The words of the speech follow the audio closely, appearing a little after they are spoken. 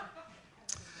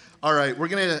All right, we're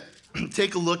going to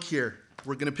take a look here.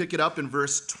 We're going to pick it up in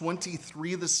verse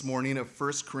 23 this morning of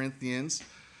 1 Corinthians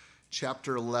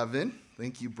chapter 11.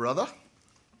 Thank you, brother.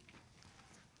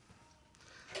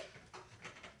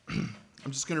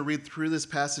 I'm just going to read through this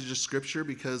passage of Scripture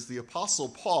because the Apostle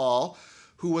Paul,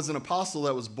 who was an apostle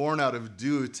that was born out of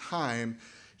due time,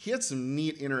 he had some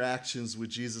neat interactions with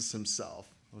Jesus himself.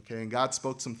 Okay, and God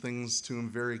spoke some things to him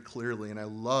very clearly, and I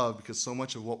love because so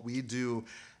much of what we do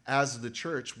as the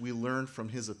church, we learn from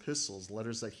his epistles,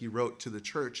 letters that he wrote to the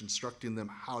church, instructing them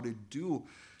how to do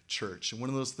church. And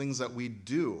one of those things that we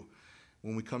do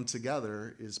when we come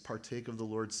together is partake of the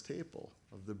Lord's table,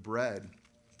 of the bread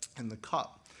and the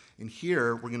cup. And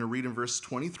here, we're going to read in verse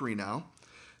 23 now.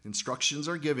 Instructions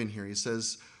are given here. He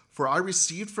says, "For I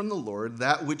received from the Lord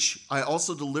that which I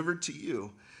also delivered to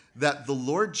you, that the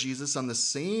Lord Jesus, on the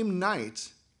same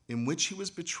night in which he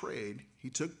was betrayed, he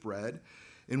took bread,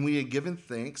 and when he had given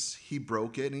thanks, he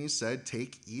broke it, and he said,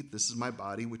 'Take, eat, this is my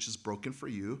body, which is broken for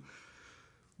you.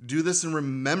 Do this in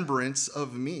remembrance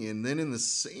of me.' And then in the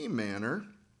same manner,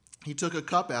 he took a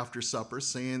cup after supper,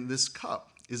 saying, 'This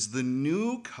cup is the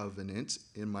new covenant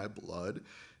in my blood.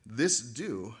 This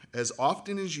do, as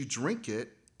often as you drink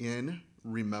it, in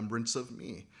remembrance of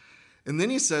me.' And then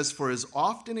he says, 'For as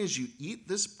often as you eat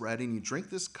this bread and you drink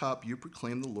this cup, you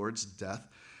proclaim the Lord's death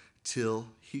till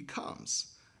he comes.'"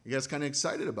 You guys kind of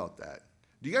excited about that?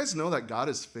 Do you guys know that God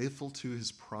is faithful to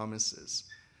his promises?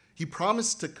 He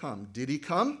promised to come. Did he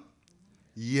come?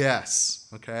 Yes.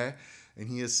 Okay. And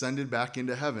he ascended back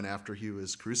into heaven after he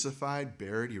was crucified,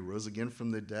 buried. He rose again from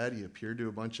the dead. He appeared to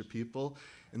a bunch of people.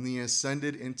 And then he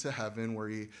ascended into heaven where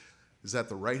he is at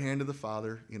the right hand of the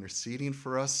Father, interceding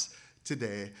for us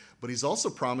today. But he's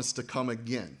also promised to come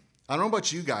again. I don't know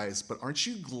about you guys, but aren't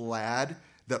you glad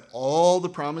that all the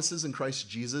promises in Christ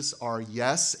Jesus are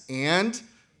yes and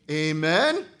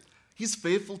amen? He's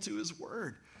faithful to his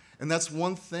word. And that's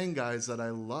one thing, guys, that I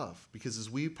love, because as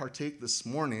we partake this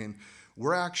morning,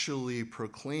 we're actually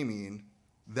proclaiming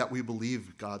that we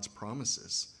believe God's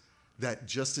promises, that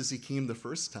just as he came the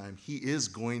first time, he is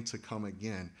going to come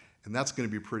again. And that's going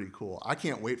to be pretty cool. I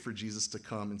can't wait for Jesus to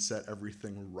come and set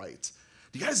everything right.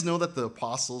 Do you guys know that the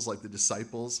apostles, like the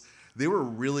disciples, they were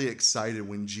really excited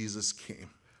when Jesus came?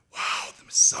 Wow, the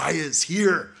Messiah is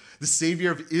here, the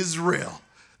Savior of Israel,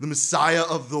 the Messiah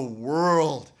of the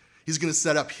world. He's going to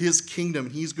set up his kingdom.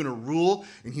 He's going to rule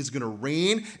and he's going to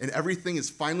reign, and everything is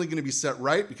finally going to be set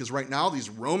right because right now these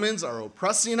Romans are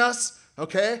oppressing us,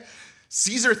 okay?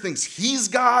 Caesar thinks he's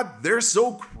God. They're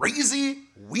so crazy.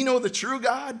 We know the true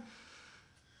God.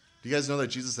 Do you guys know that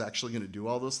Jesus is actually going to do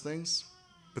all those things?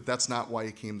 But that's not why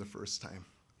he came the first time.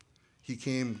 He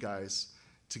came, guys,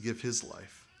 to give his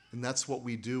life. And that's what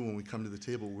we do when we come to the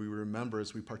table. We remember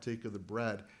as we partake of the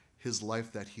bread, his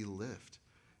life that he lived.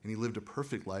 And he lived a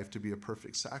perfect life to be a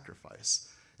perfect sacrifice.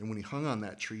 And when he hung on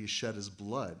that tree, he shed his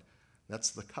blood. That's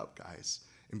the cup, guys.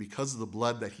 And because of the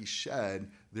blood that he shed,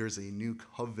 there's a new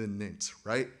covenant,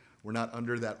 right? We're not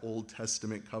under that Old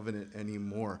Testament covenant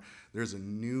anymore. There's a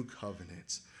new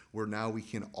covenant where now we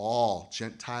can all,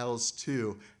 Gentiles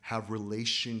too, have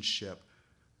relationship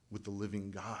with the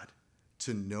living God,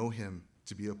 to know him,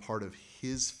 to be a part of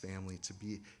his family, to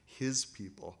be his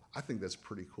people. I think that's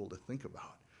pretty cool to think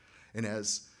about. And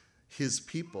as his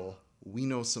people, we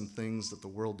know some things that the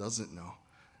world doesn't know.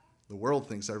 The world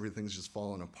thinks everything's just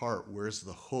falling apart. Where's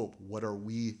the hope? What are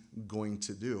we going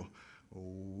to do?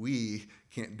 We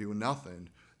can't do nothing.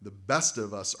 The best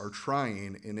of us are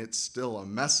trying, and it's still a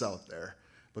mess out there.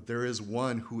 But there is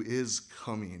one who is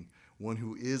coming, one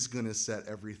who is going to set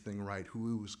everything right,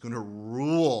 who is going to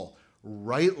rule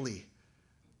rightly.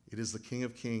 It is the King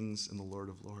of Kings and the Lord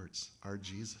of Lords, our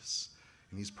Jesus.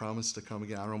 And he's promised to come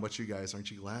again. I don't know about you guys.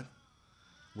 Aren't you glad?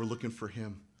 We're looking for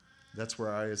him. That's where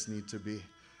our eyes need to be.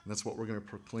 And that's what we're going to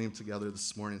proclaim together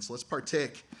this morning. So let's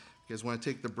partake. You guys want to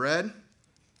take the bread?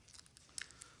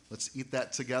 Let's eat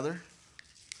that together.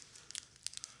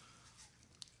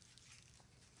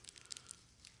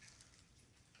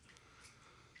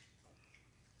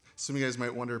 Some of you guys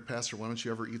might wonder, Pastor, why don't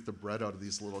you ever eat the bread out of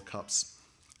these little cups?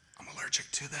 I'm allergic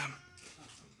to them.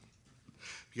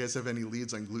 If you guys have any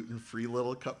leads on gluten-free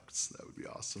little cups, that would be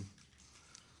awesome.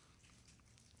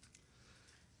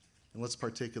 And let's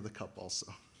partake of the cup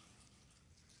also.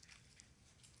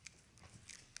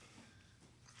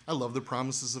 I love the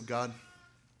promises of God.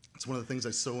 It's one of the things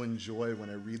I so enjoy when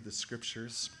I read the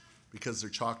scriptures because they're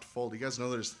chock full. Do you guys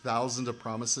know there's thousands of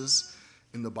promises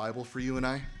in the Bible for you and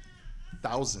I?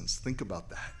 Thousands. Think about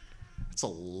that. It's a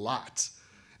lot.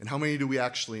 And how many do we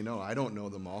actually know? I don't know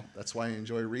them all. That's why I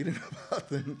enjoy reading about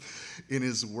them in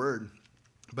his word.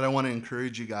 But I want to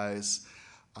encourage you guys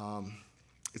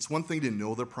It's one thing to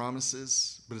know the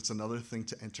promises, but it's another thing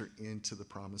to enter into the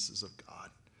promises of God.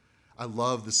 I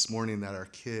love this morning that our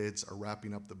kids are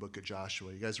wrapping up the book of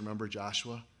Joshua. You guys remember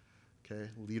Joshua? Okay,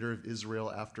 leader of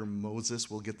Israel after Moses.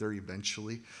 We'll get there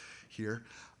eventually here.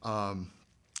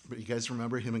 But you guys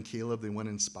remember him and Caleb, they went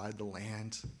and spied the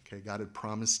land. Okay, God had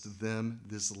promised them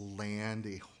this land,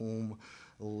 a home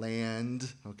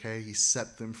land. Okay, he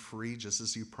set them free just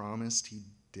as he promised. He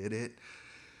did it.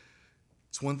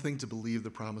 It's one thing to believe the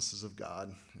promises of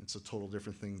God. It's a total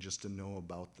different thing just to know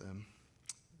about them.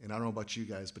 And I don't know about you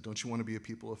guys, but don't you want to be a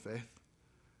people of faith?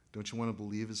 Don't you want to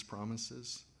believe his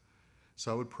promises?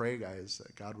 So I would pray, guys,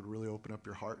 that God would really open up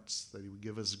your hearts, that he would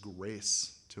give us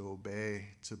grace to obey,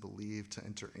 to believe, to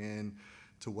enter in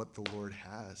to what the Lord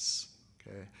has,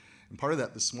 okay? And part of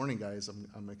that this morning, guys,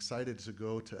 I'm excited to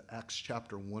go to Acts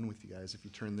chapter 1 with you guys. If you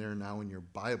turn there now in your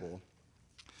Bible,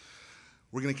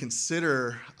 we're going to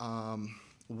consider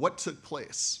what took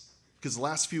place. Because the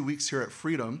last few weeks here at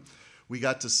Freedom, we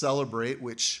got to celebrate,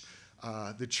 which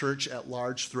the church at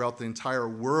large throughout the entire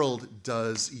world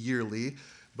does yearly.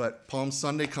 But Palm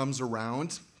Sunday comes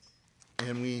around,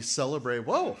 and we celebrate.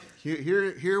 Whoa,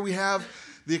 here we have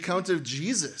the account of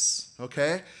Jesus,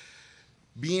 okay?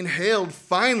 Being hailed,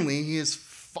 finally, he is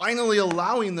finally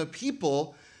allowing the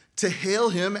people to hail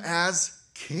him as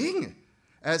king,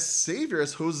 as savior,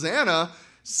 as Hosanna,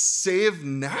 save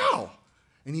now.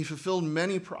 And he fulfilled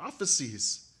many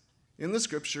prophecies in the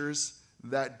scriptures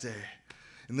that day.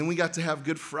 And then we got to have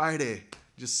Good Friday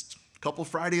just a couple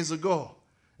Fridays ago.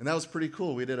 And that was pretty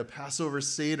cool. We did a Passover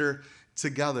Seder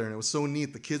together, and it was so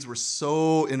neat. The kids were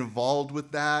so involved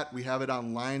with that. We have it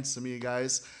online. Some of you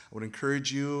guys, I would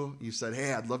encourage you. You said,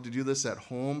 hey, I'd love to do this at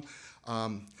home.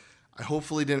 I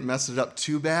hopefully didn't mess it up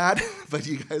too bad, but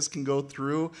you guys can go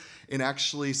through and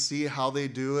actually see how they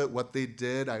do it, what they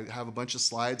did. I have a bunch of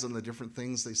slides on the different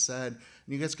things they said, and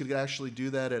you guys could actually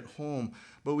do that at home.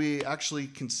 But we actually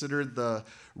considered the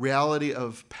reality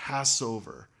of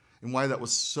Passover and why that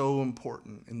was so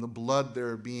important, and the blood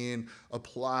there being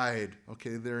applied,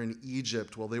 okay, there in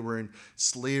Egypt while they were in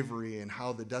slavery, and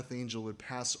how the death angel would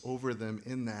pass over them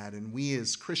in that. And we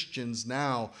as Christians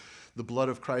now, the blood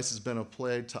of Christ has been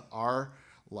applied to our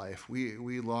life.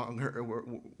 We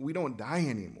don't die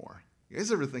anymore. You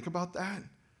guys ever think about that?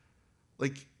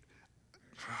 Like,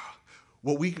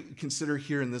 what we consider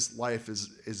here in this life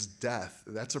is death.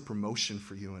 That's a promotion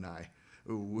for you and I.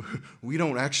 We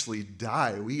don't actually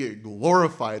die. We get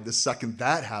glorified the second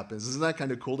that happens. Isn't that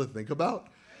kind of cool to think about?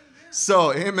 Amen.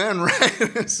 So, amen,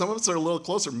 right? Some of us are a little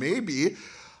closer. Maybe.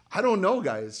 I don't know,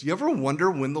 guys. You ever wonder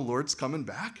when the Lord's coming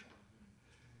back?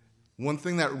 One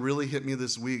thing that really hit me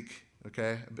this week,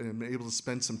 okay, I've been able to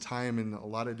spend some time in a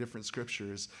lot of different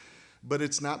scriptures, but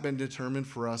it's not been determined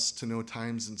for us to know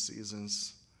times and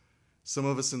seasons. Some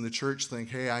of us in the church think,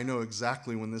 hey, I know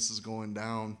exactly when this is going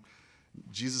down.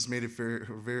 Jesus made it very,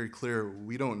 very clear,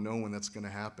 we don't know when that's going to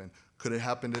happen. Could it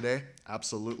happen today?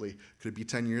 Absolutely. Could it be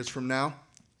 10 years from now?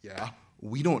 Yeah.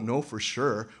 We don't know for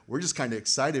sure. We're just kind of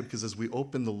excited because as we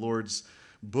open the Lord's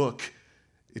book,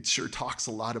 it sure talks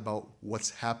a lot about what's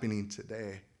happening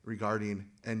today regarding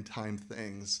end time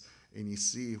things. And you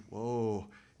see, whoa,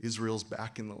 Israel's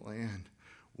back in the land.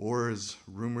 Wars,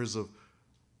 rumors of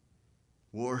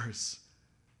wars,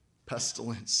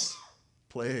 pestilence,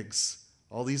 plagues,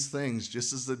 all these things,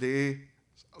 just as the day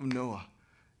of Noah.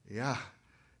 Yeah,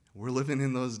 we're living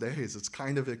in those days. It's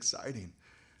kind of exciting.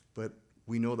 But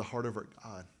we know the heart of our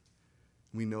God.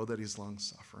 We know that he's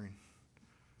long-suffering.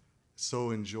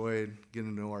 So enjoyed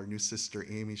getting to know our new sister,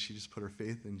 Amy. She just put her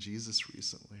faith in Jesus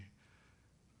recently.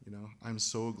 You know, I'm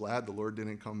so glad the Lord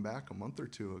didn't come back a month or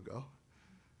two ago.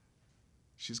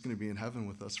 She's going to be in heaven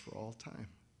with us for all time.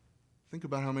 Think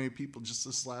about how many people just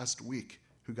this last week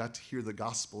who got to hear the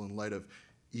gospel in light of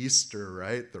Easter,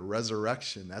 right? The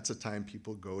resurrection. That's a time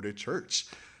people go to church.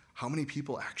 How many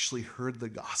people actually heard the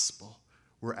gospel?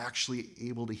 Were actually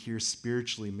able to hear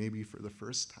spiritually maybe for the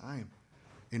first time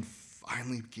and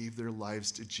finally gave their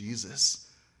lives to Jesus.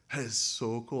 That is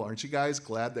so cool. Aren't you guys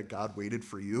glad that God waited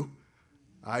for you?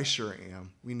 I sure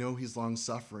am. We know he's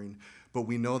long-suffering, but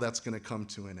we know that's going to come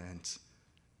to an end.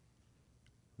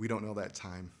 We don't know that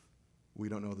time. We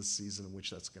don't know the season in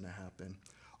which that's going to happen.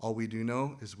 All we do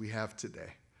know is we have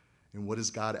today. And what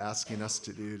is God asking us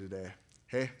to do today?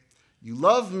 Hey, you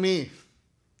love me.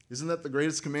 Isn't that the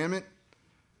greatest commandment?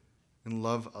 And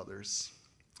love others.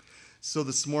 So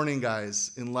this morning,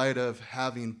 guys, in light of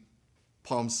having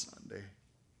Palm Sunday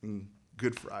and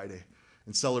Good Friday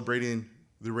and celebrating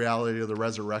the reality of the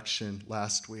resurrection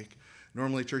last week,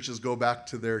 normally churches go back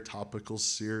to their topical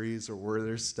series or where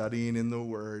they're studying in the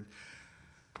Word.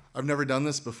 I've never done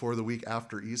this before the week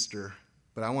after Easter,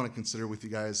 But I want to consider with you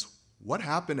guys, what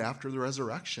happened after the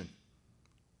resurrection?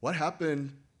 What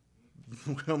happened,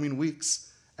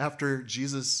 weeks after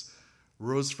Jesus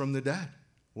rose from the dead?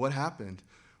 What happened?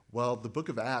 Well, the book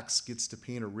of Acts gets to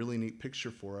paint a really neat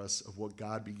picture for us of what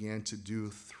God began to do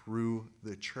through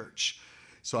the church.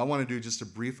 So I want to do just a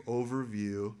brief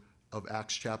overview of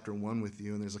Acts chapter 1 with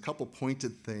you, and there's a couple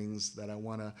pointed things that I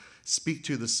want to speak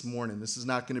to this morning. This is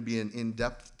not going to be an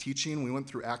in-depth teaching. We went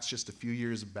through Acts just a few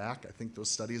years back. I think those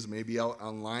studies may be out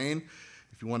online.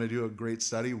 If you want to do a great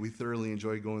study, we thoroughly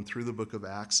enjoy going through the book of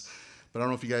Acts. But I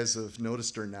don't know if you guys have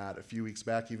noticed or not, a few weeks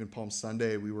back, even Palm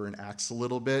Sunday, we were in Acts a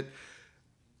little bit.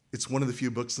 It's one of the few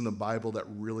books in the Bible that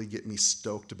really get me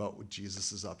stoked about what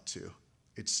Jesus is up to.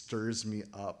 It stirs me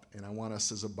up, and I want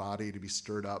us as a body to be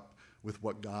stirred up with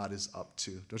what God is up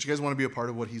to. Don't you guys want to be a part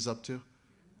of what he's up to?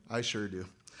 I sure do.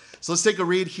 So let's take a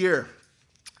read here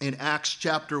in Acts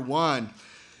chapter 1.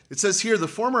 It says here, the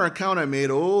former account I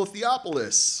made, O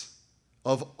Theophilus,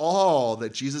 of all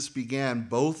that Jesus began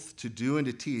both to do and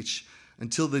to teach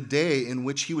until the day in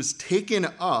which he was taken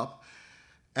up,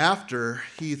 after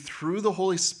he through the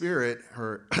Holy Spirit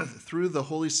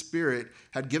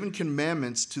had given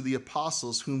commandments to the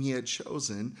apostles whom he had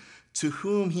chosen, to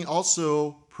whom he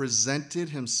also presented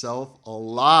himself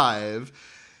alive,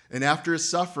 and after his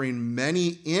suffering,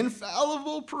 many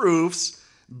infallible proofs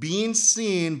being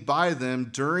seen by them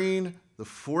during the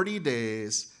 40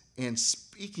 days, and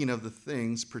speaking of the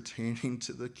things pertaining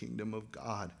to the kingdom of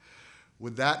God.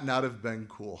 Would that not have been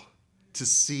cool to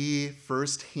see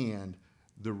firsthand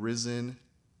the risen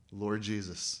Lord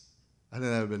Jesus? I think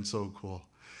that would have been so cool.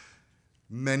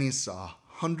 Many saw.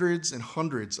 Hundreds and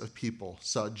hundreds of people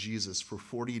saw Jesus for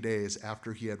 40 days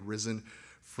after he had risen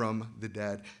from the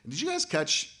dead. And did you guys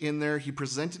catch in there? He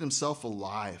presented himself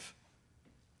alive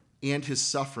and his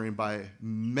suffering by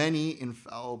many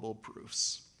infallible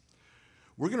proofs.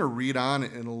 We're going to read on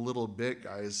in a little bit,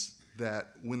 guys, that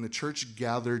when the church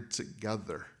gathered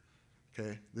together,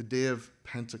 okay, the day of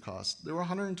Pentecost, there were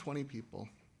 120 people.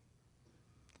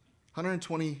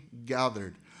 120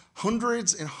 gathered.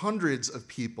 Hundreds and hundreds of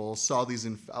people saw these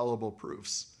infallible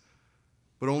proofs,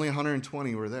 but only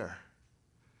 120 were there.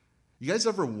 You guys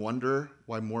ever wonder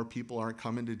why more people aren't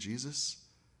coming to Jesus?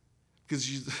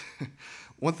 Because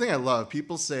one thing I love,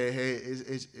 people say, hey,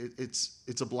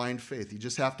 it's a blind faith. You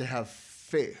just have to have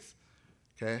faith,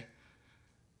 okay?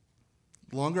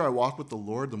 The longer I walk with the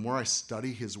Lord, the more I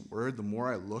study his word, the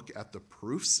more I look at the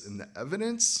proofs and the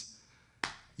evidence,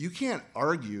 you can't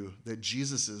argue that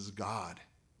Jesus is God,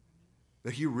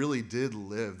 that he really did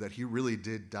live, that he really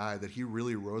did die, that he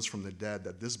really rose from the dead,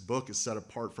 that this book is set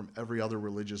apart from every other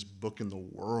religious book in the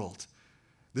world.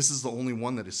 This is the only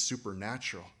one that is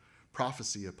supernatural.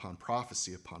 Prophecy upon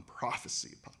prophecy upon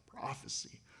prophecy upon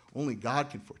prophecy. Only God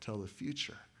can foretell the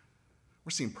future.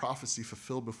 We're seeing prophecy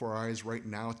fulfilled before our eyes right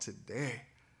now today.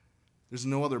 There's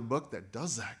no other book that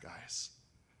does that, guys.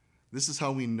 This is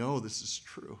how we know this is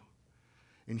true.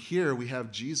 And here we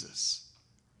have Jesus,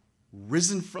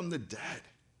 risen from the dead.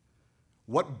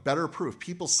 What better proof?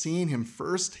 People seeing him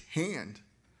firsthand.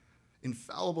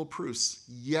 Infallible proofs,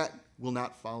 yet will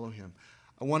not follow him.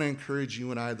 I want to encourage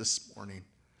you and I this morning.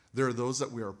 There are those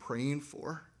that we are praying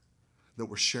for, that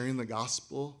we're sharing the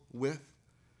gospel with,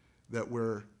 that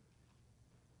we're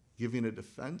giving a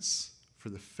defense for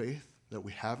the faith that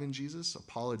we have in Jesus,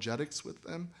 apologetics with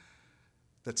them,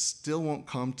 that still won't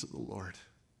come to the Lord.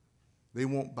 They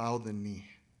won't bow the knee.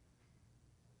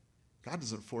 God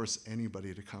doesn't force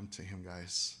anybody to come to him,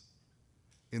 guys.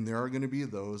 And there are going to be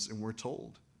those, and we're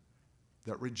told,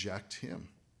 that reject him.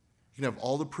 You can have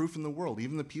all the proof in the world.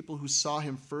 Even the people who saw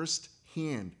him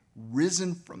firsthand,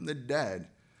 risen from the dead,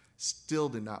 still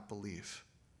did not believe.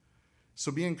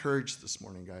 So be encouraged this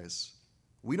morning, guys.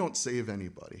 We don't save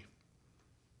anybody.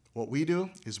 What we do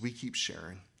is we keep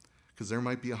sharing, because there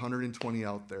might be 120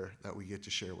 out there that we get to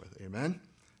share with. Amen?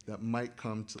 That might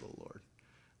come to the Lord.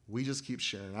 We just keep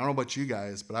sharing. I don't know about you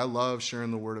guys, but I love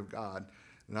sharing the word of God.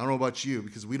 And I don't know about you,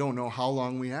 because we don't know how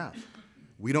long we have.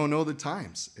 We don't know the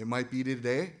times. It might be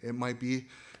today. It might be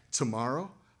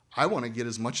tomorrow. I want to get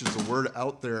as much as the word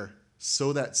out there,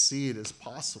 sow that seed as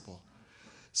possible.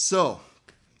 So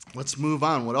let's move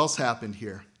on. What else happened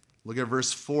here? Look at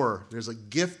verse 4. There's a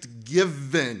gift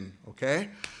given, okay?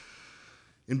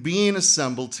 And being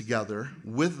assembled together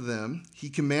with them, he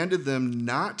commanded them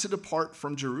not to depart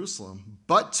from Jerusalem,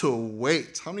 but to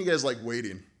wait. How many of you guys like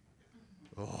waiting?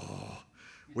 Oh,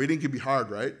 waiting can be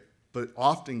hard, right? But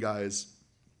often, guys,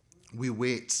 we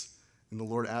wait, and the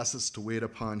Lord asks us to wait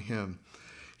upon him.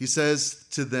 He says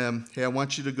to them, hey, I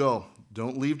want you to go.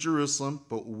 Don't leave Jerusalem,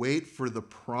 but wait for the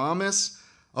promise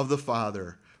of the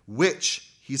Father,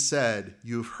 which he said,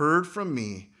 "You have heard from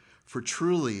me, for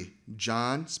truly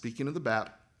John," speaking of the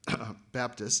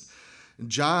Baptist,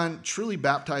 "John truly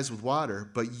baptized with water,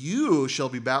 but you shall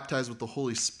be baptized with the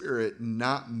Holy Spirit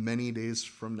not many days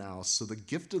from now." So the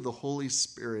gift of the Holy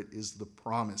Spirit is the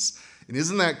promise. And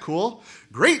isn't that cool?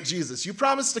 Great, Jesus, you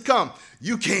promised to come.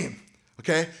 You came,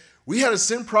 okay? We had a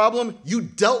sin problem. You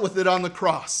dealt with it on the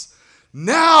cross.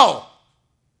 Now,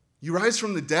 you rise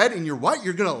from the dead and you're what?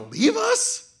 You're going to leave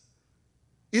us?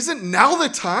 Isn't now the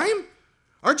time?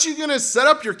 Aren't you going to set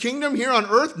up your kingdom here on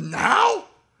earth now?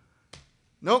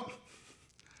 Nope.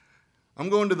 I'm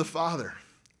going to the Father,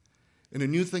 and a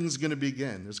new thing's going to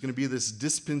begin. There's going to be this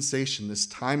dispensation, this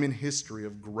time in history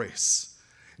of grace.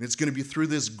 And it's going to be through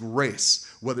this grace,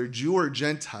 whether Jew or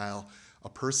Gentile, a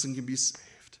person can be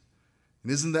saved.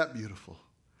 And isn't that beautiful?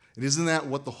 And isn't that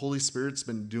what the Holy Spirit's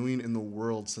been doing in the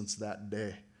world since that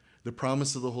day? The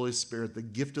promise of the Holy Spirit, the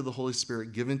gift of the Holy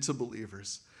Spirit given to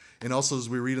believers. And also, as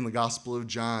we read in the Gospel of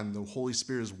John, the Holy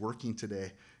Spirit is working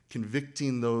today,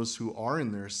 convicting those who are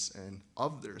in their sin,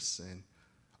 of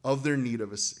their need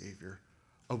of a Savior,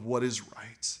 of what is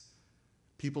right.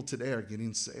 People today are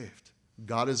getting saved.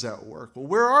 God is at work. Well,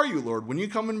 where are you, Lord? When are you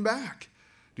coming back?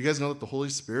 Do you guys know that the Holy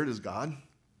Spirit is God?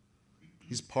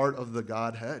 He's part of the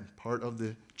Godhead, part of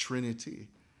the Trinity.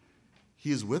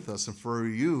 He is with us. And for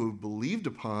you who believed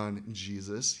upon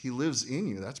Jesus, he lives in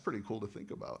you. That's pretty cool to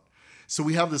think about. So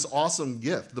we have this awesome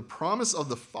gift. The promise of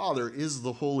the Father is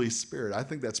the Holy Spirit. I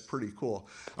think that's pretty cool.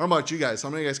 I don't know about you guys. How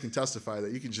many of you guys can testify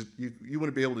that you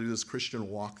wouldn't be able to do this Christian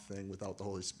walk thing without the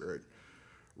Holy Spirit,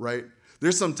 right?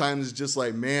 There's sometimes it's just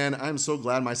like, man, I'm so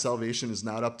glad my salvation is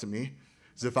not up to me.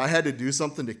 Because if I had to do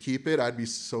something to keep it, I'd be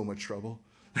so much trouble.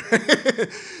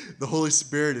 The Holy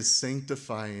Spirit is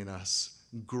sanctifying us,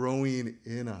 growing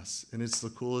in us. And it's the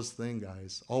coolest thing,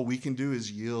 guys. All we can do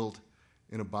is yield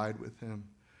and abide with him.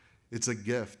 It's a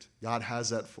gift. God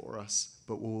has that for us.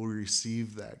 But will we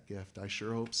receive that gift? I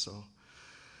sure hope so.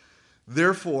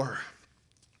 Therefore,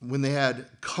 when they had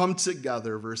come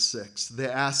together, verse 6, they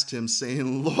asked him,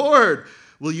 saying, "Lord,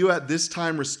 will you at this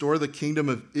time restore the kingdom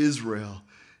of Israel?"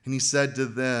 And he said to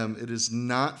them, "It is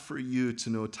not for you to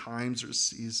know times or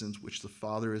seasons which the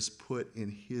Father has put in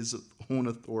his own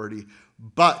authority.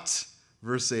 But,"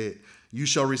 verse 8, "you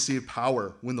shall receive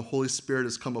power when the Holy Spirit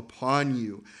has come upon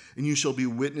you, and you shall be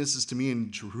witnesses to me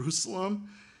in Jerusalem,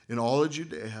 in all of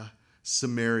Judea,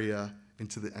 Samaria,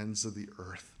 and to the ends of the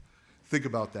earth." Think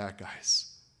about that,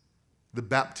 guys. The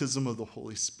baptism of the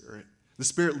Holy Spirit. The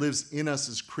Spirit lives in us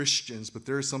as Christians, but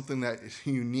there is something that is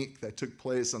unique that took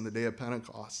place on the day of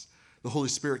Pentecost. The Holy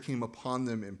Spirit came upon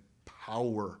them in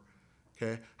power.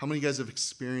 Okay? How many of you guys have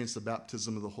experienced the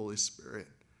baptism of the Holy Spirit?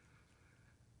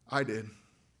 I did.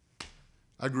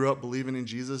 I grew up believing in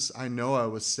Jesus. I know I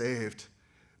was saved,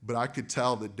 but I could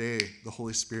tell the day the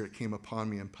Holy Spirit came upon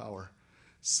me in power.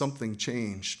 Something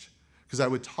changed, because I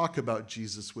would talk about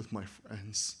Jesus with my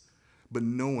friends, but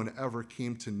no one ever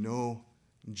came to know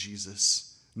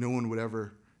Jesus. No one would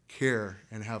ever care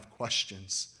and have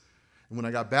questions. And when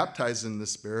I got baptized in the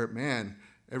Spirit, man,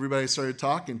 everybody I started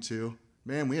talking to,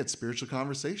 man, we had spiritual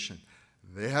conversation.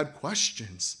 They had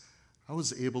questions. I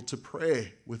was able to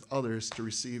pray with others to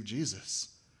receive Jesus.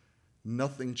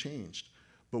 Nothing changed.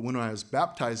 But when I was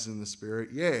baptized in the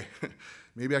Spirit, yay,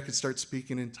 maybe I could start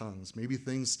speaking in tongues. Maybe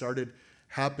things started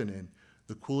happening.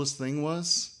 The coolest thing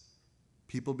was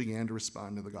people began to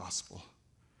respond to the gospel.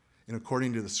 And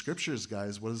according to the scriptures,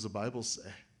 guys, what does the Bible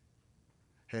say?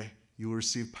 Hey, you will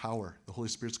receive power. The Holy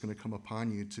Spirit's going to come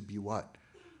upon you to be what?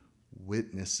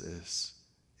 Witnesses.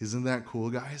 Isn't that cool,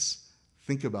 guys?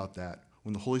 Think about that.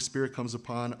 When the Holy Spirit comes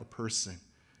upon a person,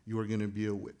 you are going to be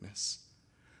a witness.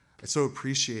 I so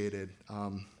appreciated. I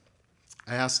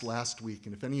asked last week,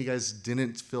 and if any of you guys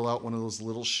didn't fill out one of those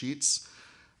little sheets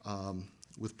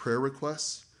with prayer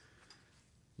requests,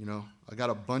 I got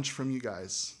a bunch from you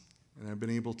guys, and I've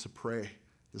been able to pray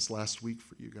this last week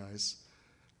for you guys.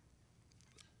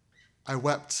 I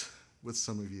wept with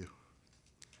some of you.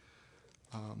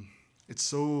 It's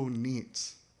so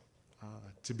neat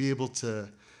to be able to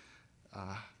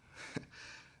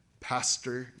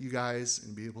pastor you guys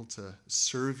and be able to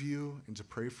serve you and to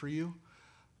pray for you.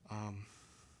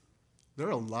 There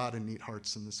are a lot of neat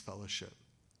hearts in this fellowship.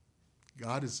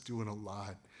 God is doing a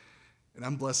lot. And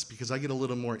I'm blessed because I get a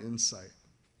little more insight.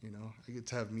 I get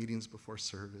to have meetings before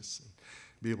service and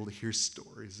be able to hear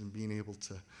stories and being able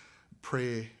to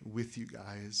pray with you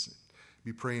guys and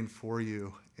be praying for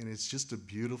you. And it's just a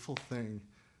beautiful thing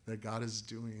that God is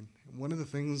doing. And one of the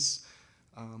things,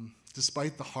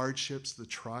 despite the hardships, the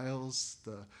trials,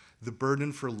 the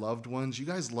burden for loved ones, you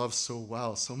guys love so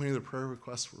well. So many of the prayer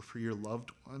requests were for your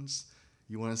loved ones.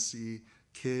 You want to see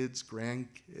kids,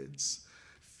 grandkids,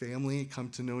 family come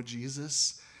to know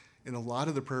Jesus. And a lot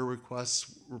of the prayer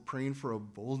requests, we're praying for a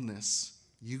boldness.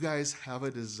 You guys have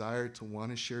a desire to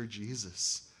want to share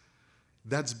Jesus.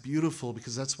 That's beautiful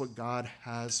because that's what God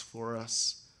has for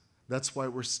us. That's why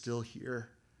we're still here.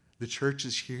 The church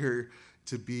is here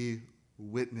to be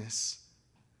witness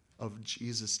of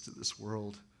Jesus to this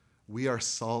world. We are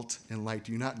salt and light.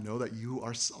 Do you not know that you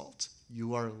are salt?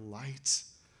 You are light.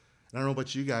 And I don't know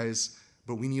about you guys,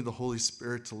 but we need the Holy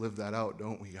Spirit to live that out,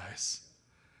 don't we, guys?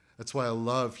 That's why I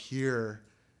love here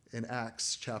in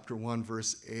Acts chapter 1,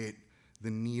 verse 8, the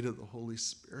need of the Holy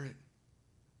Spirit.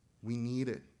 We need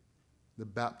it. The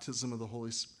baptism of the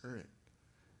Holy Spirit.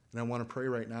 And I want to pray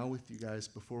right now with you guys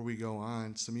before we go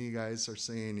on. Some of you guys are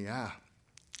saying, yeah,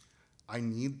 I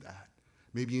need that.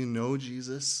 Maybe you know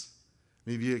Jesus.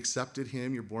 Maybe you accepted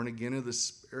him. You're born again of the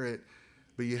Spirit,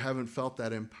 but you haven't felt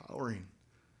that empowering,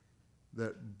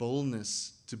 that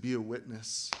boldness to be a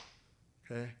witness,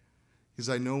 okay? Because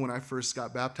I know when I first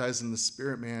got baptized in the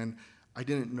Spirit, man, I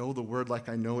didn't know the word like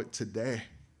I know it today,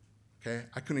 okay?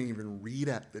 I couldn't even read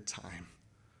at the time.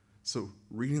 So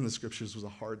reading the scriptures was a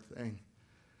hard thing,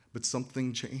 but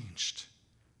something changed.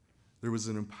 There was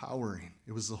an empowering.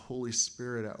 It was the Holy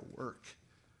Spirit at work.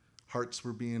 Hearts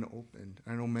were being opened.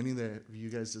 I know many of you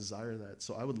guys desire that.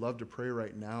 So I would love to pray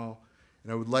right now,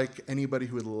 and I would like anybody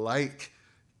who would like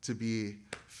to be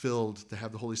filled, to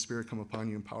have the Holy Spirit come upon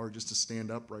you in power, just to stand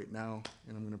up right now,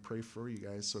 and I'm going to pray for you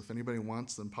guys. So if anybody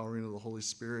wants the empowering of the Holy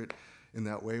Spirit in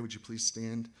that way, would you please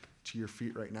stand to your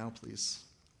feet right now, please?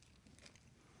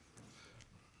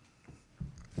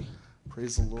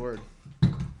 Praise the Lord. I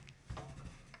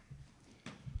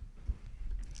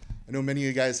know many of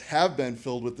you guys have been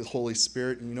filled with the Holy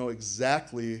Spirit, and you know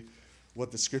exactly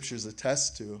what the scriptures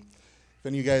attest to. If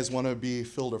any of you guys want to be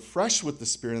filled afresh with the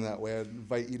Spirit in that way, I'd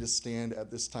invite you to stand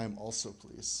at this time also,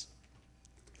 please.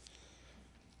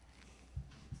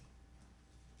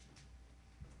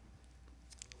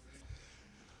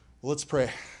 Well, let's pray.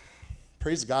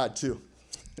 Praise God, too.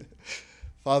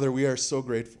 Father, we are so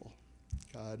grateful,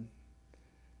 God.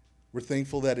 We're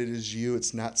thankful that it is you.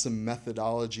 It's not some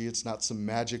methodology. It's not some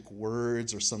magic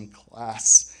words or some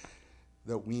class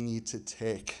that we need to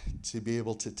take to be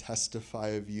able to testify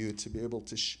of you, to be able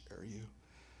to share you.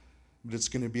 But it's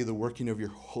going to be the working of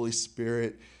your Holy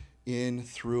Spirit in,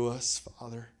 through us,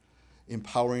 Father,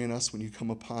 empowering us when you come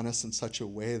upon us in such a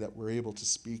way that we're able to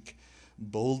speak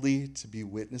boldly, to be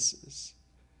witnesses.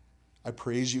 I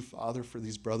praise you, Father, for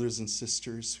these brothers and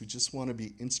sisters who just want to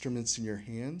be instruments in your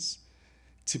hands,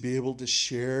 to be able to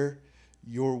share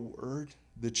your word,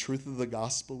 the truth of the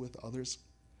gospel with others.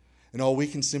 And all we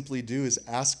can simply do is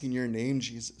ask in your name,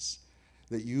 Jesus,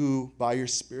 that you, by your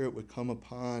Spirit, would come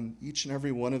upon each and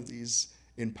every one of these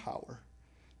in power,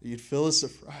 that you'd fill us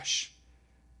afresh,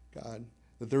 God,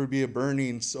 that there would be a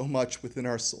burning so much within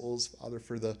our souls, Father,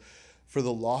 for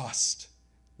the lost,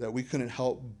 that we couldn't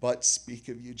help but speak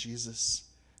of you, Jesus,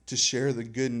 to share the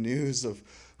good news of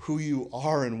who you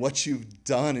are and what you've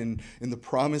done and the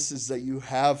promises that you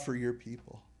have for your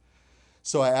people.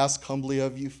 So I ask humbly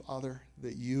of you, Father,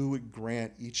 that you would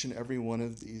grant each and every one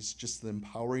of these just the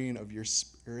empowering of your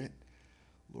Spirit,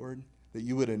 Lord, that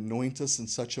you would anoint us in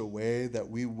such a way that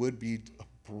we would be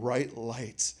a bright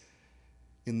light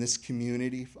in this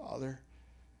community, Father,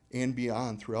 and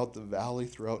beyond, throughout the valley,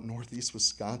 throughout northeast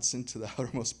Wisconsin, to the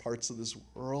outermost parts of this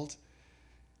world.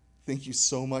 Thank you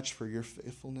so much for your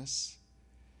faithfulness.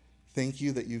 Thank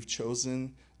you that you've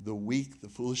chosen the weak, the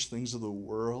foolish things of the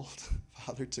world,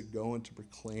 Father, to go and to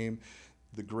proclaim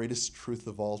the greatest truth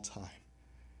of all time,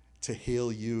 to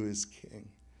hail you as King.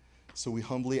 So we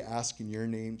humbly ask in your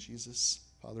name, Jesus,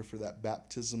 Father, for that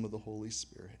baptism of the Holy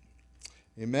Spirit.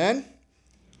 Amen?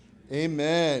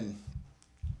 Amen.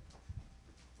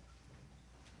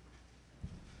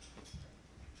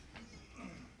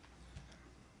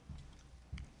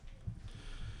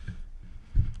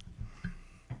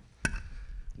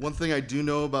 One thing I do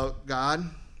know about God,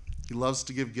 he loves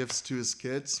to give gifts to his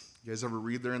kids. You guys ever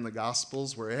read there in the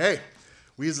Gospels where, hey,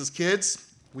 we as his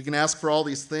kids, we can ask for all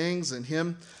these things, and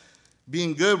him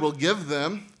being good will give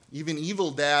them. Even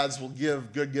evil dads will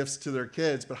give good gifts to their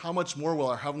kids, but how much more will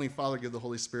our Heavenly Father give the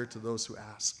Holy Spirit to those who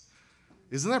ask?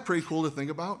 Isn't that pretty cool to think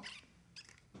about?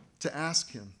 To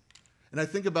ask him. And I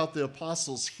think about the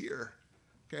apostles here.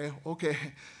 Okay,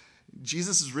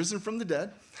 Jesus is risen from the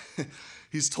dead.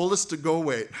 He's told us to go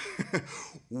wait.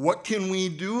 What can we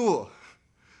do?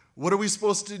 What are we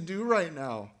supposed to do right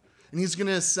now? And he's going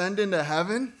to ascend into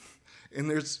heaven, and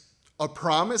there's a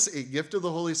promise, a gift of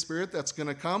the Holy Spirit that's going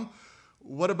to come.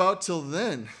 What about till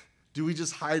then? Do we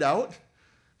just hide out?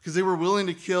 Because they were willing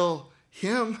to kill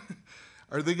him.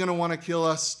 Are they going to want to kill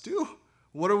us too?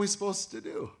 What are we supposed to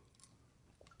do?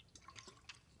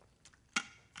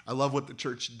 I love what the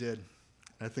church did.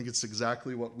 I think it's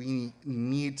exactly what we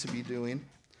need to be doing.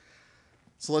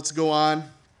 So let's go on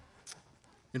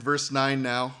in verse 9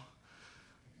 now.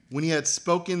 When he had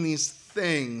spoken these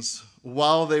things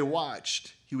while they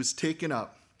watched, he was taken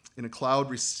up, and a cloud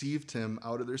received him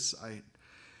out of their sight.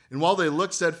 And while they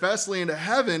looked steadfastly into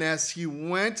heaven as he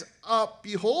went up,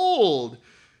 behold,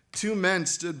 two men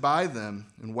stood by them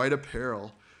in white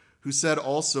apparel, who said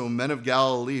also, Men of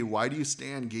Galilee, why do you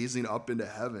stand gazing up into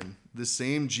heaven? The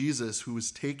same Jesus who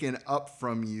was taken up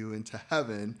from you into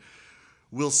heaven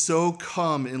will so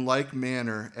come in like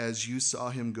manner as you saw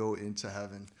him go into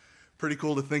heaven. Pretty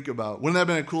cool to think about. Wouldn't that have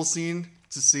been a cool scene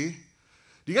to see?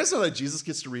 Do you guys know that Jesus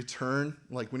gets to return?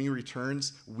 Like when he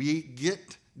returns, we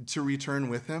get to return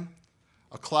with him.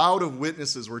 A cloud of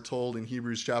witnesses, we're told in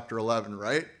Hebrews chapter 11,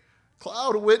 right?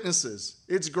 Cloud of witnesses.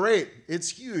 It's great. It's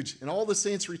huge. And all the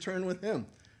saints return with him. And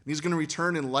he's going to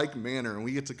return in like manner, and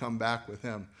we get to come back with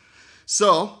him.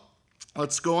 So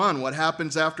let's go on. What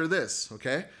happens after this,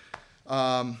 okay?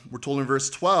 We're told in verse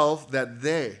 12 that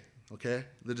they, okay,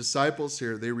 the disciples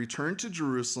here, they returned to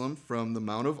Jerusalem from the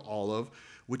Mount of Olives,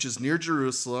 which is near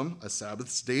Jerusalem, a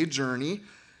Sabbath's day journey.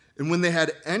 And when they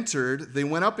had entered, they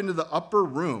went up into the upper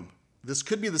room. This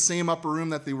could be the same upper room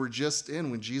that they were just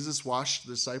in when Jesus washed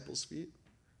the disciples' feet,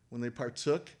 when they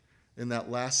partook in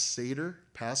that last Seder,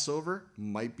 Passover.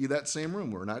 Might be that same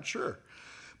room. We're not sure.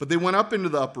 But they went up into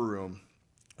the upper room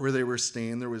where they were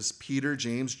staying. There was Peter,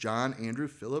 James, John, Andrew,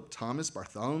 Philip, Thomas,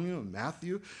 Bartholomew, and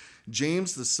Matthew,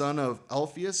 James, the son of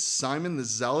Alphaeus, Simon the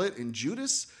Zealot, and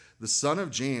Judas, the son of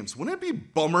James. Wouldn't it be a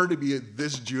bummer to be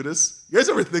this Judas? You guys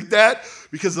ever think that?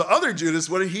 Because the other Judas,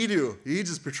 what did he do? He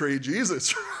just betrayed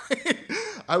Jesus, right?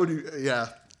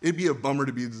 It'd be a bummer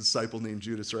to be the disciple named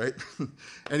Judas, right?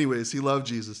 Anyways, he loved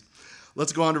Jesus.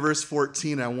 Let's go on to verse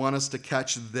 14. I want us to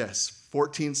catch this.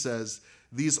 14 says,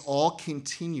 these all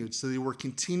continued. So they were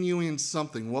continuing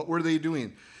something. What were they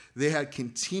doing? They had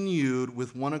continued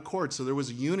with one accord. So there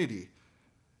was unity.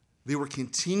 They were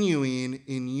continuing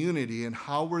in unity. And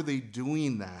how were they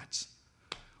doing that?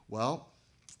 Well,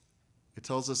 it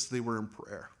tells us they were in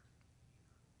prayer.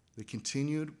 They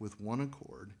continued with one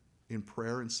accord in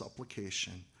prayer and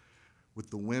supplication with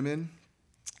the women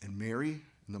and Mary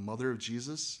and the mother of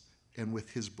Jesus and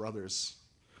with his brothers.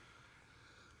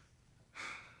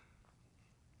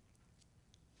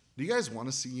 Do you guys want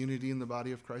to see unity in the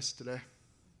body of Christ today?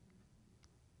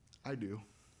 I do.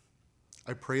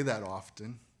 I pray that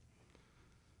often.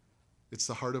 It's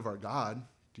the heart of our God.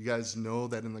 Do you guys know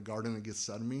that in the Garden of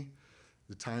Gethsemane,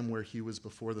 the time where he was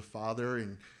before the Father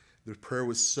and the prayer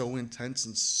was so intense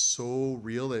and so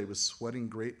real that he was sweating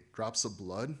great drops of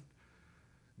blood?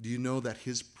 Do you know that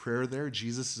his prayer there,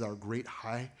 Jesus is our great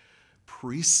high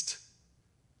priest,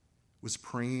 was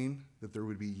praying that there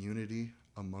would be unity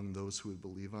among those who would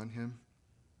believe on him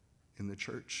in the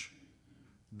church?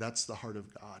 That's the heart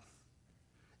of God.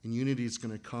 And unity is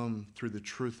going to come through the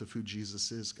truth of who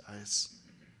Jesus is, guys.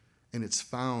 And it's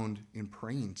found in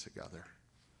praying together.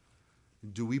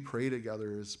 Do we pray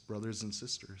together as brothers and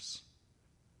sisters?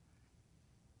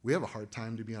 We have a hard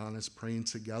time, to be honest, praying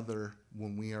together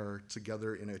when we are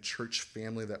together in a church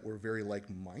family that we're very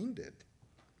like-minded.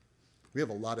 We have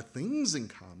a lot of things in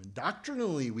common.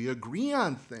 Doctrinally, we agree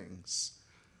on things.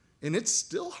 And it's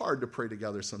still hard to pray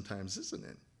together sometimes, isn't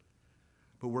it?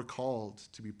 But we're called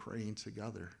to be praying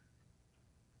together.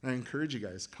 And I encourage you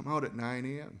guys, come out at 9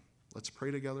 a.m. Let's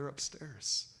pray together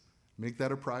upstairs. Make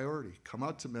that a priority. Come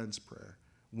out to men's prayer,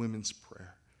 women's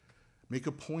prayer. Make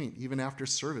a point, even after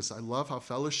service. I love how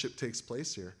fellowship takes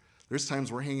place here. There's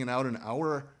times we're hanging out an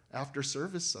hour after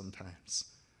service sometimes.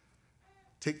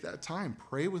 Take that time.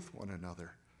 Pray with one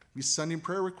another. Be sending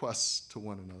prayer requests to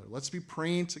one another. Let's be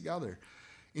praying together.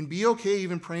 And be okay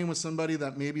even praying with somebody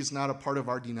that maybe is not a part of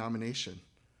our denomination.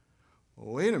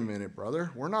 Well, wait a minute,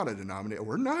 brother. We're not a denomination.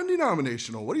 We're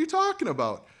non-denominational. What are you talking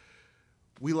about?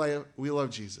 We love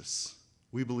Jesus.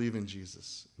 We believe in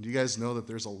Jesus. Do you guys know that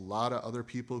there's a lot of other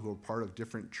people who are part of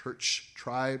different church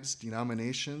tribes,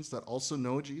 denominations that also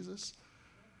know Jesus?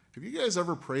 Have you guys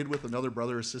ever prayed with another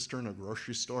brother or sister in a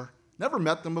grocery store? Never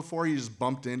met them before. You just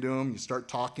bumped into them. You start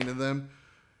talking to them.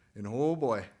 And oh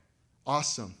boy,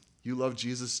 awesome. You love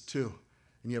Jesus too.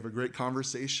 And you have a great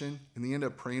conversation. And you end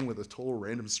up praying with a total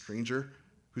random stranger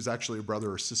who's actually a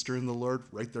brother or sister in the Lord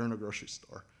right there in a grocery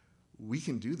store. We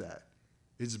can do that.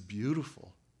 It's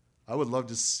beautiful. I would love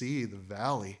to see the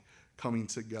valley coming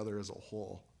together as a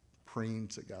whole, praying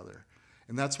together.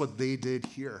 And that's what they did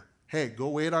here. Hey, go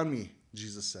wait on me,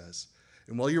 Jesus says.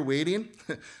 And while you're waiting,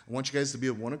 I want you guys to be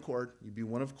of one accord. You be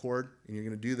one accord, and you're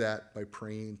going to do that by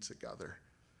praying together.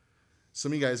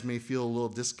 Some of you guys may feel a little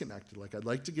disconnected, like I'd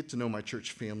like to get to know my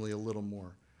church family a little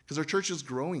more, because our church is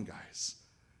growing, guys.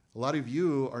 A lot of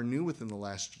you are new within the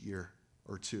last year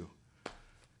or two.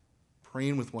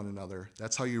 Praying with one another,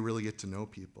 that's how you really get to know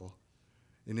people.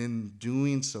 And in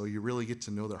doing so, you really get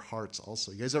to know their hearts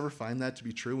also. You guys ever find that to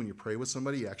be true? When you pray with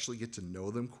somebody, you actually get to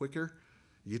know them quicker.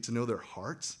 You get to know their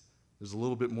hearts. There's a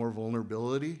little bit more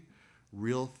vulnerability,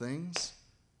 real things.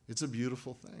 It's a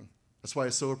beautiful thing. That's why I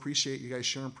so appreciate you guys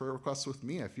sharing prayer requests with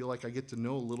me. I feel like I get to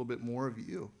know a little bit more of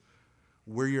you,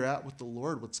 where you're at with the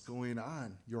Lord, what's going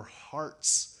on. Your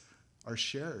hearts are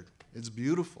shared. It's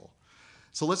beautiful.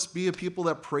 So let's be a people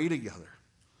that pray together.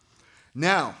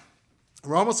 Now,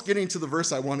 we're almost getting to the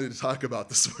verse I wanted to talk about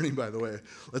this morning, by the way.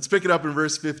 Let's pick it up in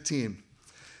verse 15.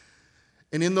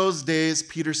 And in those days,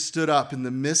 Peter stood up in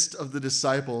the midst of the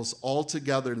disciples.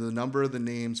 Altogether, the number of the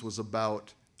names was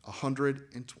about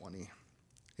 120.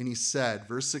 And he said,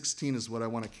 verse 16 is what I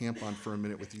want to camp on for a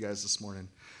minute with you guys this morning.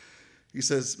 He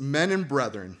says, men and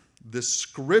brethren, the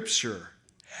scripture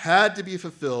had to be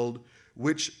fulfilled,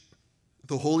 which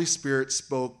the Holy Spirit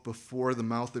spoke before the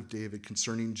mouth of David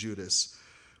concerning Judas,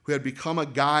 who had become a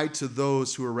guide to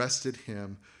those who arrested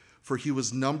him, for he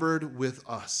was numbered with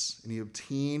us, and he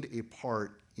obtained a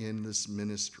part in this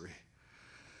ministry.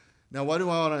 Now, why do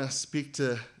I want to speak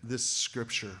to this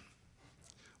scripture?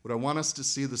 What I want us to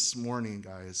see this morning,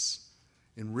 guys,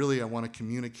 and really I want to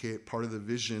communicate part of the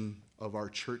vision of our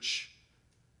church.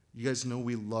 You guys know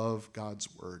we love God's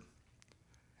word.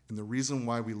 And the reason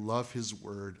why we love his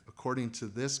word, according to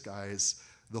this, guys,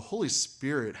 the Holy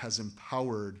Spirit has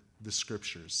empowered the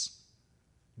scriptures.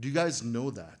 Do you guys know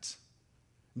that?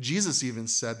 Jesus even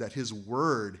said that his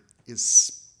word is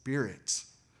spirit.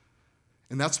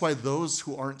 And that's why those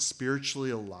who aren't spiritually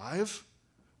alive,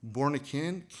 born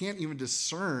again, can't even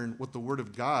discern what the word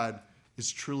of God is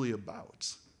truly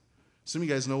about. Some of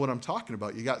you guys know what I'm talking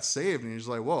about. You got saved and you're just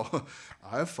like, whoa,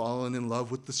 I've fallen in love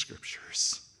with the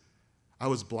scriptures. I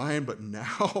was blind, but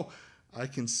now I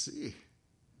can see.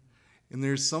 And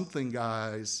there's something,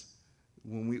 guys,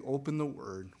 when we open the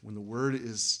word, when the word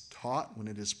is taught, when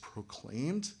it is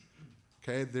proclaimed,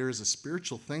 okay, there is a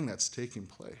spiritual thing that's taking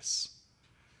place.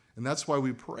 And that's why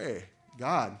we pray,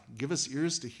 God, give us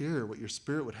ears to hear what your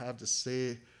Spirit would have to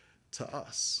say to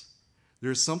us.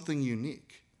 There's something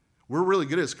unique. We're really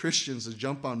good as Christians to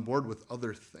jump on board with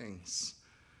other things.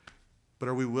 But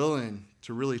are we willing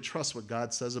to really trust what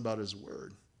God says about his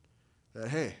word? That,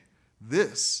 hey,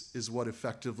 this is what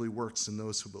effectively works in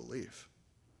those who believe.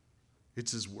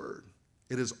 It's his word.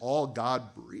 It is all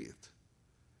God-breathed.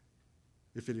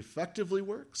 If it effectively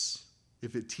works,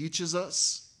 if it teaches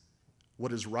us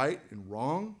what is right and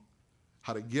wrong,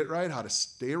 how to get right, how to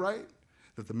stay right,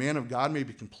 that the man of God may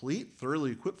be complete,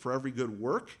 thoroughly equipped for every good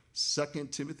work, 2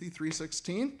 Timothy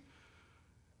 3:16.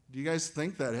 Do you guys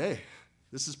think that, hey,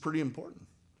 this is pretty important?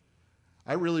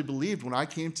 I really believed when I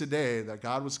came today that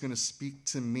God was going to speak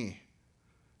to me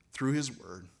through his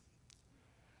word.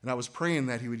 And I was praying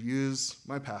that he would use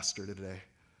my pastor today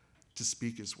to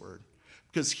speak his word.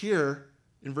 Because here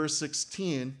in verse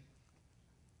 16,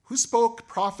 who spoke,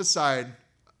 prophesied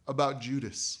about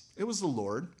Judas? It was the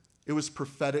Lord. It was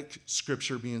prophetic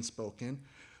scripture being spoken,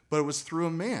 but it was through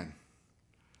a man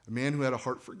who had a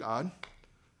heart for God, and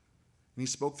he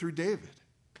spoke through David.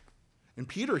 And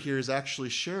Peter here is actually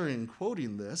sharing,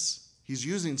 quoting this. He's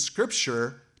using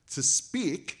scripture to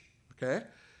speak, okay?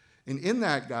 And in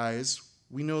that, guys,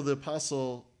 we know the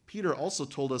apostle Peter also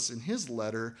told us in his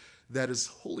letter that as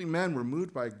holy men were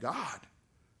moved by God,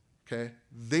 okay?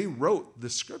 They wrote the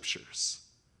scriptures.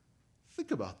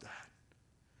 Think about that.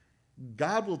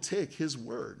 God will take his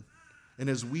word, and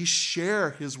as we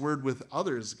share his word with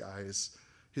others, guys,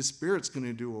 his Spirit's going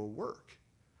to do a work.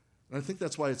 And I think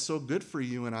that's why it's so good for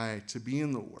you and I to be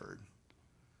in the word,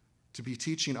 to be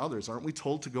teaching others. Aren't we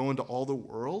told to go into all the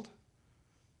world?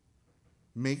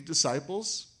 Make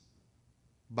disciples?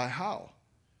 By how?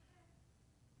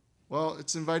 Well,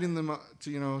 it's inviting them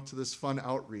to this fun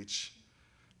outreach.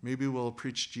 Maybe we'll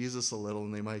preach Jesus a little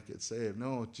and they might get saved.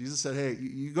 No, Jesus said, hey,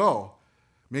 you go.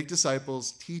 Make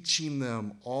disciples, teaching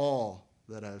them all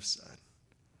that I've said.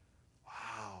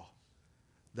 Wow.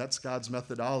 That's God's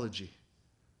methodology.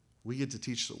 We get to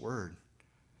teach the word.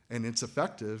 And it's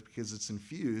effective because it's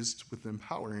infused with the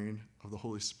empowering of the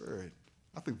Holy Spirit.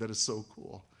 I think that is so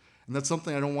cool. And that's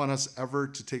something I don't want us ever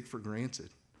to take for granted.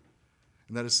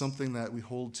 And that is something that we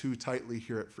hold too tightly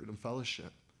here at Freedom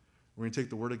Fellowship. We're going to take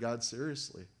the Word of God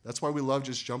seriously. That's why we love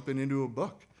just jumping into a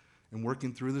book and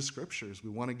working through the Scriptures. We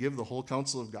want to give the whole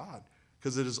counsel of God.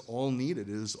 because it is all needed.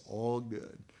 It is all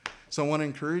good. So I want to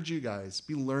encourage you guys,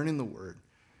 be learning the word,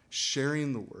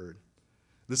 sharing the word.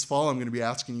 This fall, I'm going to be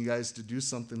asking you guys to do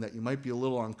something that you might be a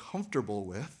little uncomfortable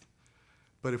with,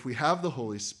 but if we have the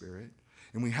Holy Spirit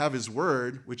and we have his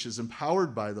word, which is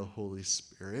empowered by the Holy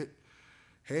Spirit,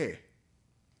 hey,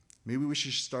 maybe we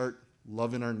should start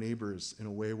loving our neighbors in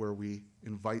a way where we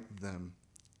invite them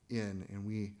in and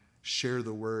we share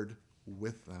the word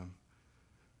with them.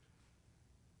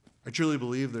 I truly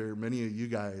believe there are many of you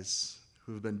guys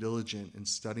who have been diligent in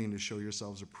studying to show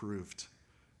yourselves approved.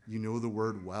 You know the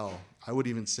word well. I would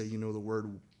even say you know the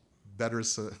word better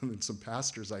than some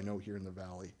pastors I know here in the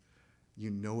valley. You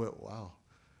know it well.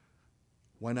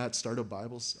 Why not start a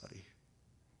Bible study?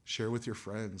 Share with your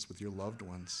friends, with your loved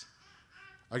ones.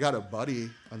 I got a buddy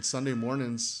on Sunday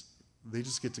mornings, they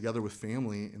just get together with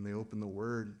family and they open the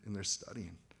word and they're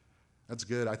studying. That's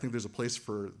good. I think there's a place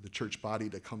for the church body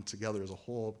to come together as a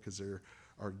whole because there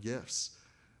are gifts.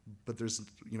 But there's,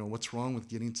 what's wrong with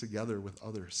getting together with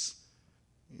others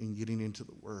and getting into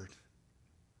the word?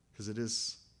 Because it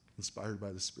is inspired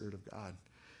by the Spirit of God.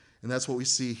 And that's what we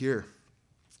see here.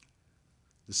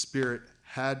 The Scripture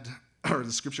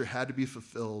had to be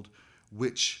fulfilled,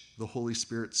 which the Holy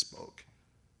Spirit spoke.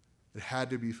 It had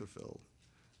to be fulfilled.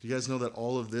 Do you guys know that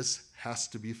all of this has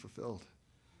to be fulfilled?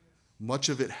 Much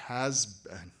of it has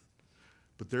been,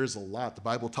 but there's a lot. The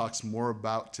Bible talks more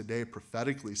about today,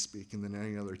 prophetically speaking, than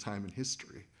any other time in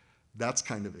history. That's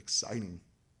kind of exciting.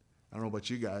 I don't know about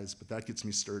you guys, but that gets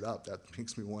me stirred up. That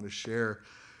makes me want to share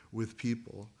with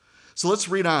people. So let's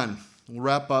read on. We'll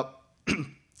wrap up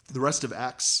the rest of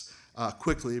Acts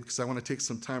quickly because I want to take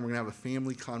some time. We're going to have a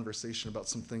family conversation about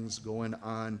some things going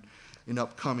on in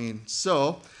upcoming.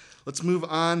 So let's move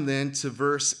on then to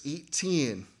verse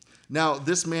 18. Now,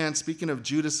 this man, speaking of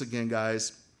Judas again,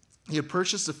 guys, he had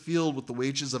purchased a field with the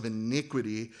wages of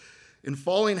iniquity. In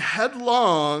falling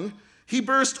headlong, he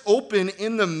burst open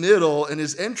in the middle and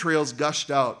his entrails gushed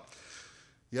out.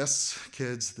 Yes,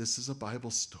 kids, this is a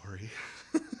Bible story.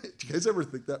 Do you guys ever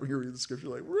think that when you read the scripture?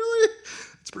 Like, really?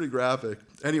 It's pretty graphic.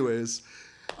 Anyways,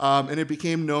 and it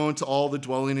became known to all the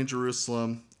dwelling in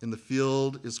Jerusalem, and the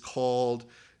field is called,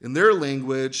 in their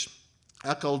language,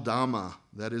 Akeldama,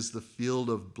 that is the field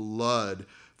of blood.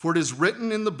 For it is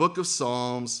written in the book of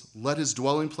Psalms, let his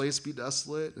dwelling place be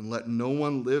desolate, and let no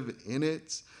one live in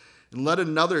it, and let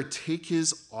another take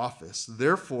his office.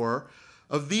 Therefore,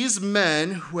 of these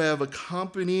men who have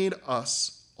accompanied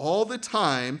us all the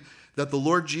time that the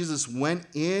Lord Jesus went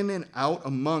in and out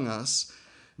among us,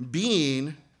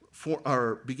 beginning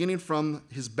from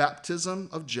his baptism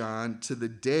of John to the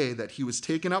day that he was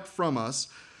taken up from us,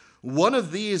 one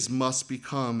of these must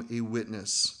become a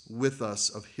witness with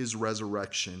us of his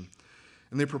resurrection.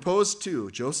 And they proposed two.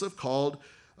 Joseph, called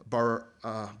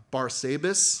Barsabas,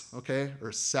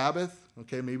 or Sabbath,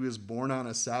 maybe he was born on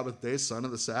a Sabbath day, son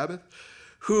of the Sabbath,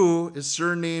 who is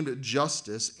surnamed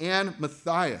Justus, and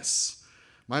Matthias.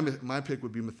 My pick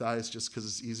would be Matthias just because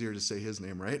it's easier to say his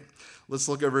name, right? Let's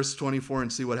look at verse 24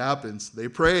 and see what happens. They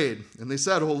prayed, and they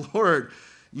said, "O Lord,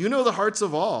 you know the hearts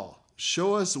of all.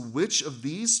 Show us which of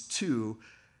these two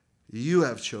you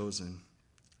have chosen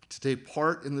to take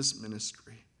part in this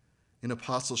ministry, in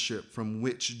apostleship from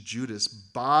which Judas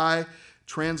by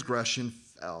transgression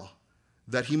fell,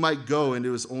 that he might go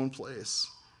into his own place.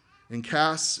 And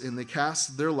they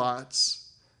cast their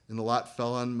lots, and the lot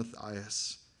fell on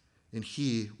Matthias, and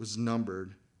he was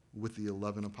numbered with the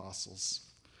 11 apostles."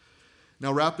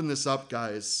 Now, wrapping this up,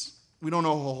 guys, we don't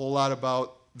know a whole lot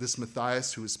about this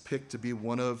Matthias, who was picked to be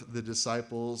one of the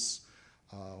disciples,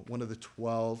 one of the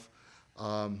 12.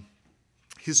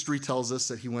 History tells us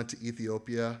that he went to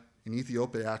Ethiopia, and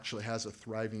Ethiopia actually has a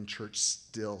thriving church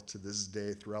still to this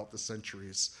day throughout the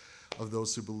centuries of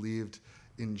those who believed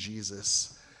in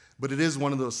Jesus. But it is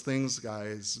one of those things,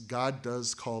 guys, God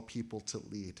does call people to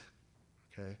lead,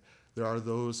 okay? There are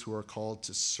those who are called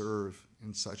to serve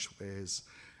in such ways,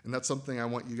 and that's something I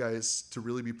want you guys to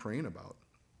really be praying about.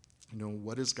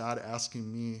 What is God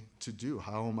asking me to do?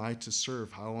 How am I to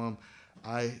serve? How am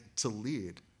I to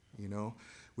lead?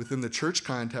 Within the church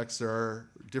context, there are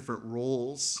different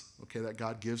roles, that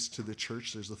God gives to the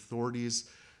church. There's authorities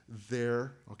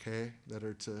there, that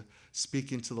are to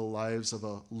speak into the lives of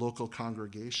a local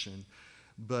congregation.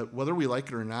 But whether we like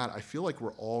it or not, I feel like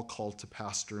we're all called to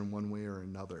pastor in one way or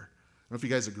another. I don't know if you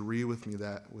guys agree with me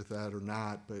with that or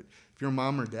not, but if you're a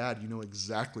mom or dad, you know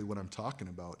exactly what I'm talking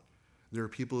about. There are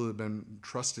people who have been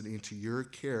trusted into your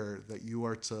care that you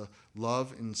are to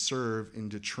love and serve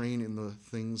and to train in the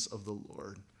things of the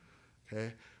Lord.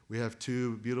 We have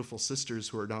two beautiful sisters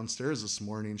who are downstairs this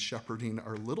morning shepherding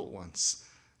our little ones.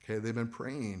 They've been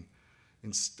praying.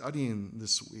 and studying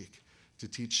this week to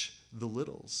teach the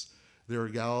littles. There are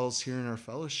gals here in our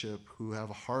fellowship who have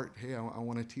a heart, hey, I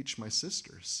want to teach my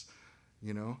sisters.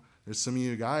 There's some of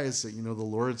you guys that, the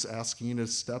Lord's asking you to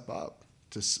step up,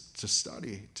 to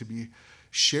study, to be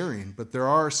sharing. But there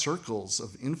are circles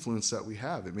of influence that we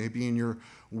have. It may be in your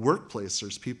workplace.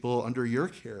 There's people under your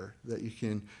care that you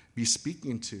can be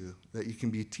speaking to, that you can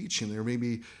be teaching. There may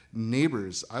be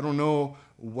neighbors. I don't know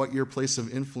what your place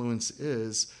of influence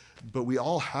is, but we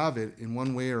all have it in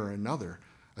one way or another.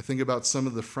 I think about some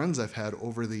of the friends I've had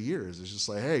over the years. It's just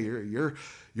like, hey,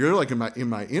 you're like in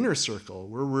my inner circle.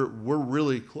 We're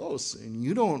really close, and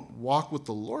you don't walk with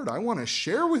the Lord. I want to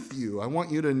share with you. I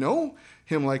want you to know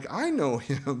him like I know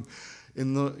him.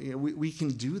 We can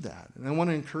do that, and I want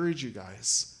to encourage you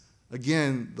guys.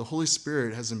 Again, the Holy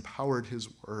Spirit has empowered his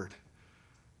word,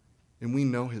 and we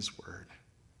know his word.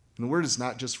 And the word is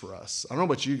not just for us. I don't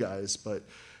know about you guys, but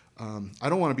I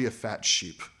don't want to be a fat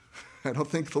sheep. I don't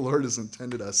think the Lord has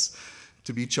intended us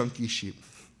to be chunky sheep,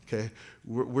 okay?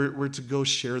 We're to go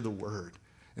share the word.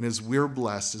 And as we're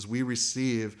blessed, as we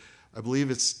receive, I believe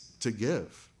it's to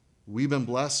give. We've been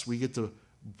blessed. We get to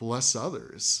bless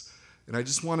others. And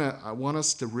I want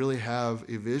us to really have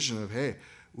a vision of, hey,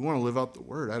 we want to live out the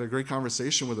word. I had a great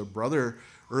conversation with a brother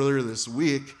earlier this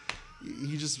week.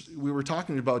 We were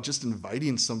talking about just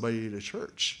inviting somebody to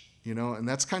church, and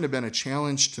that's kind of been a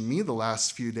challenge to me the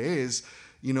last few days.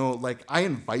 Like I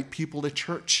invite people to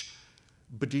church,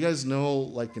 but do you guys know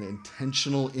like an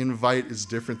intentional invite is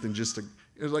different than just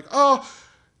it's like,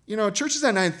 church is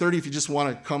at 9:30 if you just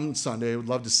want to come Sunday. I would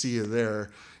love to see you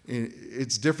there.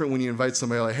 It's different when you invite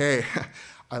somebody like, hey,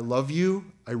 I love you.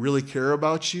 I really care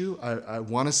about you. I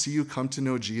want to see you come to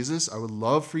know Jesus. I would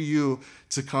love for you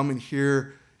to come and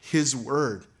hear his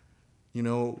word.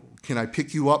 Can I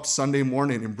pick you up Sunday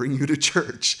morning and bring you to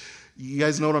church? You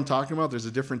guys know what I'm talking about? There's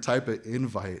a different type of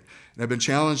invite. And I've been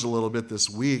challenged a little bit this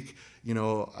week.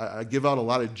 I give out a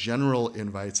lot of general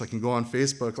invites. I can go on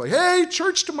Facebook like, hey,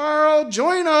 church tomorrow,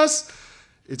 join us.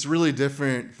 It's really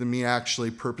different than me actually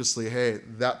purposely, hey,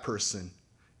 that person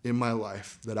in my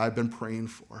life that I've been praying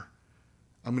for,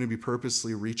 I'm going to be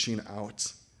purposely reaching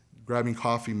out, grabbing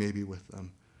coffee maybe with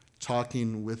them,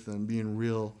 talking with them, being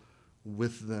real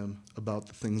with them about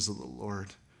the things of the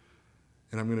Lord.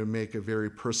 And I'm going to make a very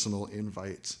personal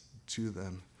invite to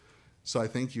them. So I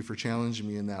thank you for challenging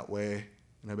me in that way.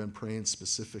 And I've been praying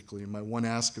specifically. And my one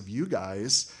ask of you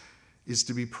guys is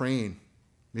to be praying.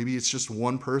 Maybe it's just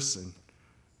one person.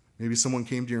 Maybe someone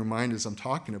came to your mind as I'm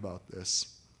talking about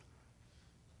this.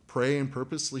 Pray and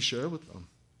purposely share with them.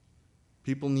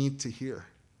 People need to hear.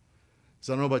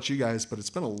 So I don't know about you guys, but it's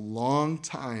been a long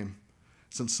time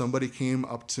since somebody came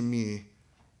up to me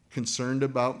concerned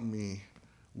about me,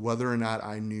 whether or not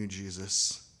I knew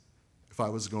Jesus, if I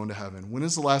was going to heaven. When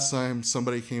is the last time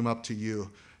somebody came up to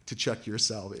you to check your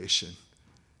salvation,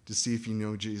 to see if you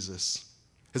know Jesus?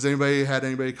 Has anybody had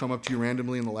anybody come up to you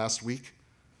randomly in the last week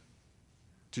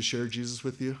to share Jesus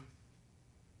with you?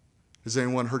 Has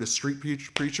anyone heard a street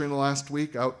preacher in the last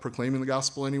week out proclaiming the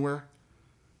gospel anywhere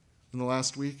in the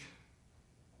last week?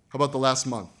 How about the last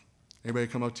month? Anybody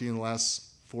come up to you in the last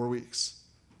 4 weeks?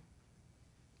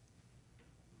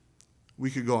 We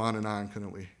could go on and on,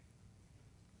 couldn't we?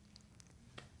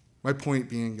 My point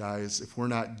being, guys, if we're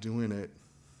not doing it,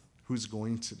 who's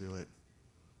going to do it?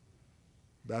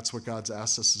 That's what God's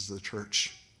asked us as the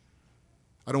church.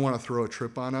 I don't want to throw a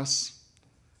trip on us.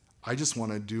 I just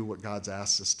want to do what God's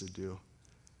asked us to do.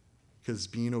 Because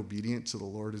being obedient to the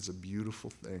Lord is a beautiful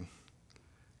thing.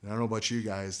 And I don't know about you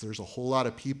guys, there's a whole lot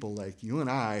of people like you and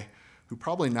I who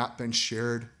probably not been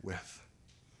shared with.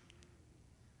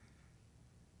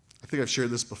 I think I've shared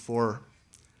this before,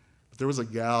 but there was a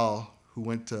gal who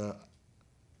went to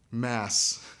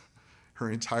Mass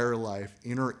her entire life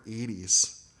in her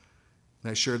 80s. And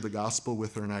I shared the gospel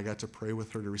with her, and I got to pray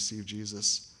with her to receive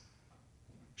Jesus.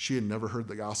 She had never heard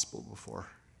the gospel before,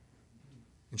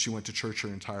 and she went to church her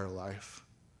entire life.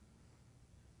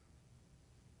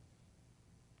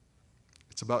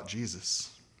 It's about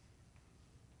Jesus.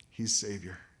 He's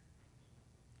Savior.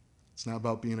 It's not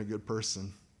about being a good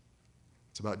person.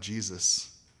 It's about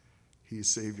Jesus. He's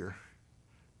Savior.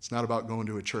 It's not about going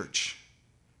to a church.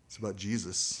 It's about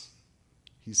Jesus.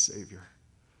 He's Savior.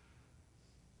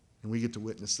 And we get to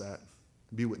witness that,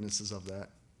 be witnesses of that.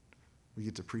 We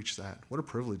get to preach that. What a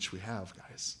privilege we have,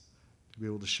 guys, to be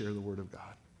able to share the Word of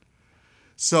God.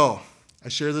 So, I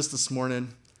share this morning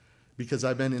because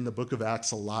I've been in the book of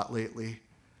Acts a lot lately,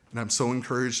 and I'm so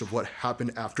encouraged of what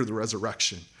happened after the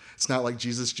resurrection. It's not like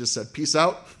Jesus just said, peace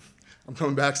out, I'm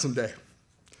coming back someday.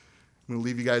 I'm going to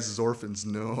leave you guys as orphans.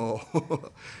 No.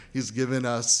 He's given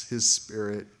us his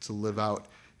Spirit to live out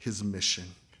his mission.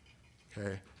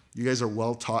 Okay? You guys are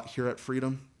well taught here at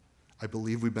Freedom. I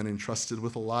believe we've been entrusted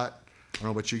with a lot. I don't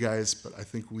know about you guys, but I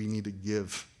think we need to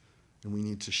give and we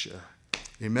need to share.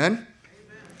 Amen?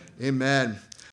 Amen. Amen.